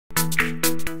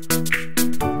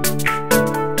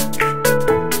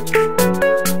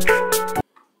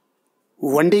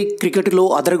One day క్రికెట్లో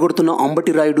అదరగొడుతున్న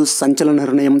అంబటి రాయుడు సంచలన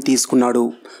నిర్ణయం తీసుకున్నాడు.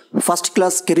 ఫస్ట్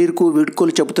క్లాస్ కెరీర్కు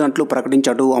వీడ్కోలు చెబుతున్నట్లు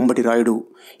ప్రకటించాడు అంబటి రాయుడు.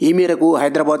 ఈ మేరకు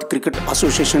హైదరాబాద్ క్రికెట్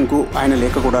అసోసియేషన్కు ఆయన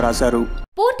లేఖ కూడా రాశారు.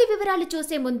 పూర్తి వివరాలు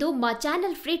చూసే ముందు మా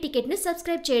ఛానల్ ఫ్రీ టికెట్ను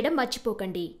సబ్స్క్రైబ్ చేయడం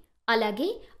మర్చిపోకండి. అలాగే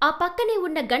ఆ పక్కనే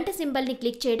ఉన్న గంట సింబల్ని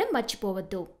క్లిక్ చేయడం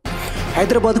మర్చిపోవద్దు.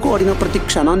 హైదరాబాద్కు ఆడిన ప్రతి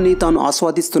క్షణాన్ని తాను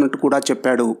ఆస్వాదిస్తున్నట్టు కూడా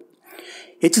చెప్పాడు.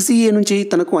 హెచ్సిఏ నుంచి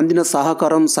తనకు అందిన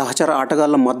సహకారం, సహచర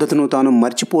ఆటగాళ్ల మద్దతును తాను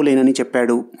మర్చిపోలేనని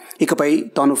చెప్పాడు. ఇకపై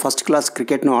తాను ఫస్ట్ క్లాస్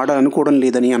క్రికెట్ను ఆడాలనుకోవడం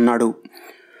లేదని అన్నాడు.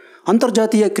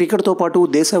 అంతర్జాతీయ క్రికెట్తో పాటు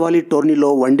దేశవాళీ టోర్నీలో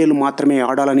వన్డేలు మాత్రమే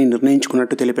ఆడాలని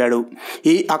నిర్ణయించుకున్నట్టు తెలిపాడు.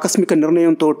 ఈ ఆకస్మిక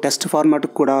నిర్ణయంతో టెస్ట్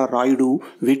ఫార్మాట్కు కూడా రాయుడు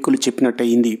వీడ్కోలు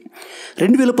చెప్పినట్టయింది.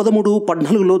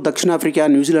 2013-14లో దక్షిణాఫ్రికా,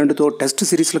 న్యూజిలాండ్తో టెస్ట్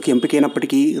సిరీస్లకు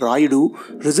ఎంపికైనప్పటికీ రాయుడు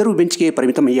రిజర్వ్ బెంచ్కే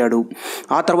పరిమితమయ్యాడు.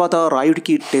 ఆ తర్వాత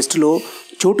రాయుడికి టెస్టులో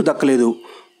చోటు దక్కలేదు.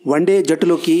 వన్డే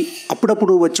జట్టులోకి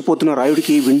అప్పుడప్పుడు వచ్చిపోతున్న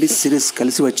రాయుడికి విండీస్ సిరీస్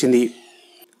కలిసి వచ్చింది.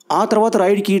 ఆ తర్వాత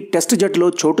రాయుడికి టెస్ట్ జట్టులో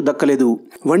చోటు దక్కలేదు.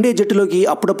 వన్డే జట్టులోకి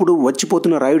అప్పుడప్పుడు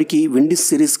వచ్చిపోతున్న రాయుడికి విండీస్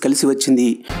సిరీస్ కలిసి వచ్చింది.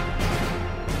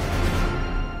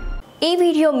 ఈ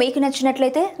వీడియో మీకు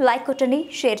నచ్చినట్లయితే లైక్ కొట్టండి,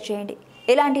 షేర్ చేయండి.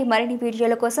 ఇలాంటి మరిన్ని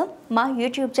వీడియోల కోసం మా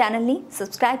యూట్యూబ్ ఛానల్ని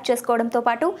సబ్స్క్రైబ్ చేసుకోవడంతో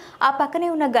పాటు ఆ పక్కనే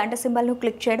ఉన్న గంట సింబల్ను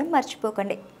క్లిక్ చేయడం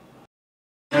మర్చిపోకండి.